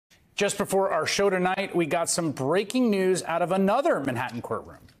Just before our show tonight, we got some breaking news out of another Manhattan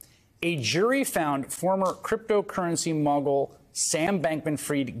courtroom. A jury found former cryptocurrency mogul Sam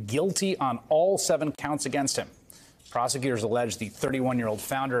Bankman-Fried guilty on all 7 counts against him. Prosecutors allege the 31-year-old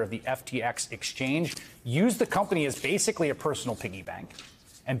founder of the FTX exchange used the company as basically a personal piggy bank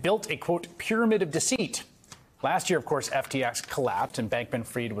and built a, quote, pyramid of deceit. Last year, of course, FTX collapsed and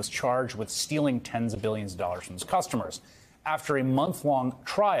Bankman-Fried was charged with stealing tens of billions of dollars from his customers. After a month-long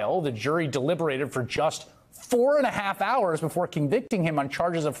trial, the jury deliberated for just 4.5 hours before convicting him on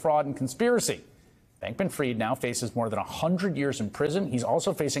charges of fraud and conspiracy. Bankman-Fried now faces more than 100 years in prison. He's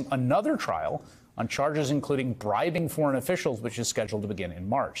also facing another trial on charges including bribing foreign officials, which is scheduled to begin in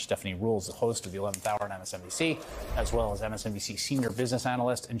March. Stephanie Ruhle is the host of the 11th Hour on MSNBC, as well as MSNBC senior business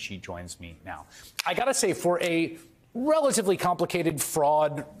analyst, and she joins me now. I got to say, for a relatively complicated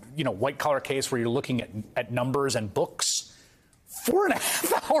fraud, white-collar case where you're looking at numbers and books,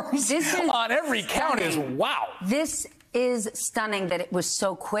 4.5 hours on every count is wow. This is stunning that it was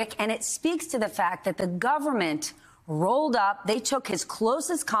so quick, and it speaks to the fact that the government rolled up. They took his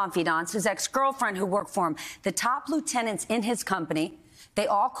closest confidants, his ex-girlfriend who worked for him, the top lieutenants in his company. They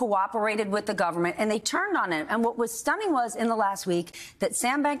all cooperated with the government, and they turned on him. And what was stunning was, in the last week, that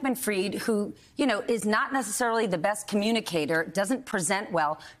Sam Bankman-Fried, who, is not necessarily the best communicator, doesn't present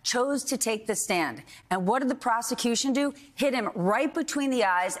well, chose to take the stand. And what did the prosecution do? Hit him right between the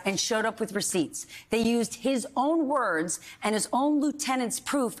eyes and showed up with receipts. They used his own words and his own lieutenant's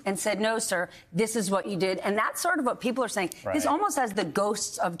proof and said, no, sir, this is what you did. And that's sort of what people are saying. Right. This almost has the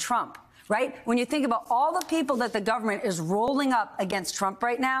ghosts of Trump. Right? When you think about all the people that the government is rolling up against Trump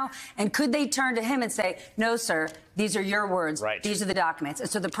right now, and could they turn to him and say, no, sir, these are your words. Right. These are the documents. And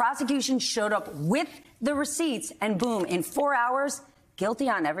so the prosecution showed up with the receipts and boom, in 4 hours, guilty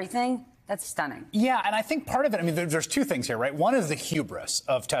on everything. That's stunning. Yeah, and I think part of it, there's 2 things here, right? One is the hubris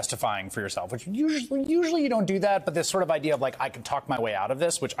of testifying for yourself, which usually you don't do that, but this sort of idea of I can talk my way out of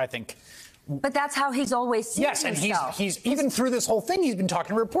this, which I think. But that's how he's always seen himself. Yes, and he's even through this whole thing, he's been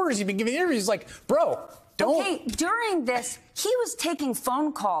talking to reporters, he's been giving interviews like, bro, don't. Okay, during this, he was taking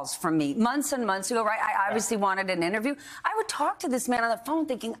phone calls from me months and months ago, right? I obviously wanted an interview. I would talk to this man on the phone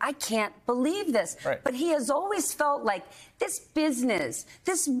thinking, I can't believe this. Right. But he has always felt like this business,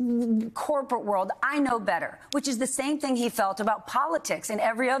 this corporate world, I know better, which is the same thing he felt about politics and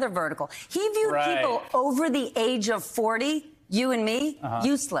every other vertical. He viewed people over the age of 40, you and me,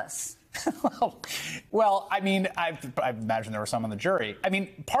 useless. Well, I imagine there were some on the jury.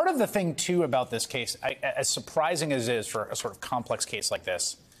 Part of the thing, too, about this case, as surprising as it is for a sort of complex case like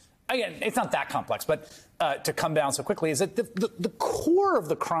this, again, it's not that complex, but to come down so quickly, is that the core of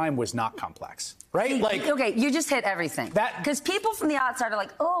the crime was not complex, right? Okay, you just hit everything. Because people from the outside are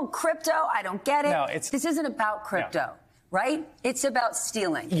like, oh, crypto, I don't get it. No, this isn't about crypto. No. Right? It's about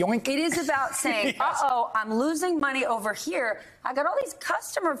stealing. Yoink. It is about saying, uh-oh, I'm losing money over here. I got all these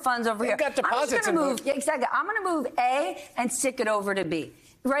customer funds over here. Got deposits. Exactly. I'm going to move A and stick it over to B.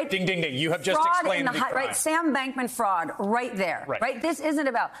 Right? Ding, ding, ding. You have just explained the crime. Right? Sam Bankman-Fried, right there. Right? This isn't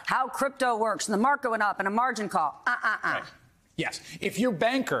about how crypto works and the market went up and a margin call. Right. Yes. If your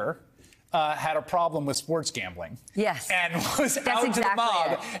banker had a problem with sports gambling. Yes. And was out to the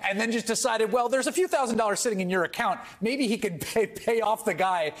mob and then just decided, well, there's a few $1,000s sitting in your account. Maybe he could pay off the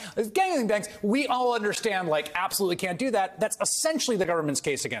guy. Gambling banks, we all understand, absolutely can't do that. That's essentially the government's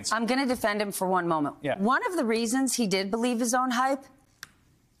case against him. I'm going to defend him for one moment. Yeah. One of the reasons he did believe his own hype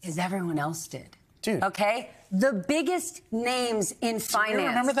is everyone else did. Dude. Okay? The biggest names in finance. You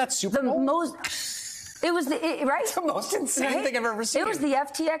remember that Super Bowl? It was right? It's the most insane thing I've ever seen. It was the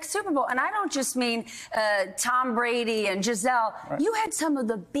FTX Super Bowl. And I don't just mean Tom Brady and Giselle. Right. You had some of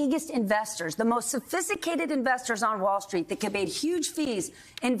the biggest investors, the most sophisticated investors on Wall Street that could pay huge fees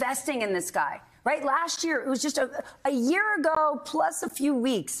investing in this guy. Right? Last year, it was just a year ago plus a few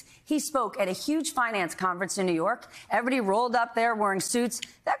weeks, he spoke at a huge finance conference in New York. Everybody rolled up there wearing suits.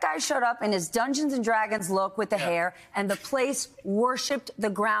 That guy showed up in his Dungeons and Dragons look with the hair, and the place worshipped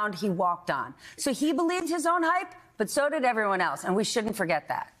the ground he walked on. So he believed his own hype, but so did everyone else, and we shouldn't forget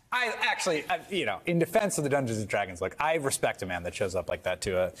that. I actually, in defense of the Dungeons and Dragons look, I respect a man that shows up like that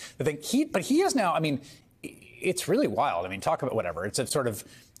to the thing. But he is now, it's really wild. Talk about whatever. It's a sort of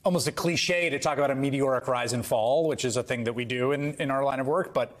almost a cliche to talk about a meteoric rise and fall, which is a thing that we do in our line of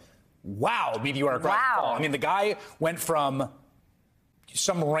work. But wow, meteoric rise and fall. The guy went from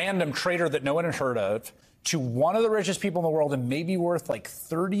some random trader that no one had heard of to one of the richest people in the world and maybe worth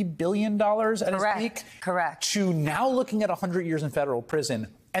 $30 billion at his peak. Correct. To now looking at 100 years in federal prison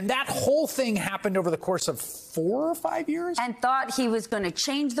And that whole thing happened over the course of 4 or 5 years? And thought he was going to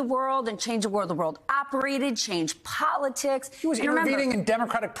change the world and change the world. The world operated, change politics. He was intervening in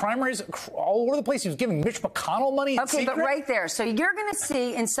Democratic primaries all over the place. He was giving Mitch McConnell money in secret. But right there. So you're going to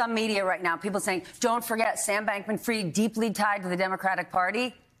see in some media right now people saying, don't forget Sam Bankman-Fried deeply tied to the Democratic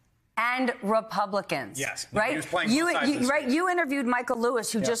Party and Republicans. Yes. Right? You interviewed Michael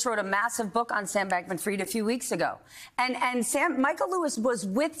Lewis, who just wrote a massive book on Sam Bankman-Fried a few weeks ago. And Michael Lewis was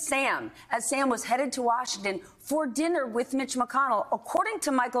with Sam as Sam was headed to Washington for dinner with Mitch McConnell, according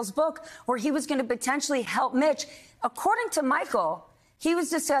to Michael's book, where he was going to potentially help Mitch. According to Michael, he was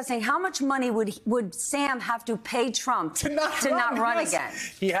discussing how much money would Sam have to pay Trump to not run again.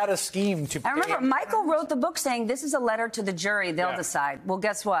 He had a scheme to pay. And remember, Michael wrote the book saying this is a letter to the jury. They'll decide. Well,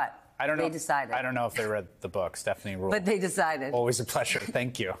 guess what? I don't know. They decided. I don't know if they read the book, Stephanie Ruhle. But they decided. Always a pleasure.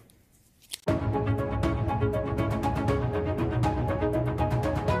 Thank you.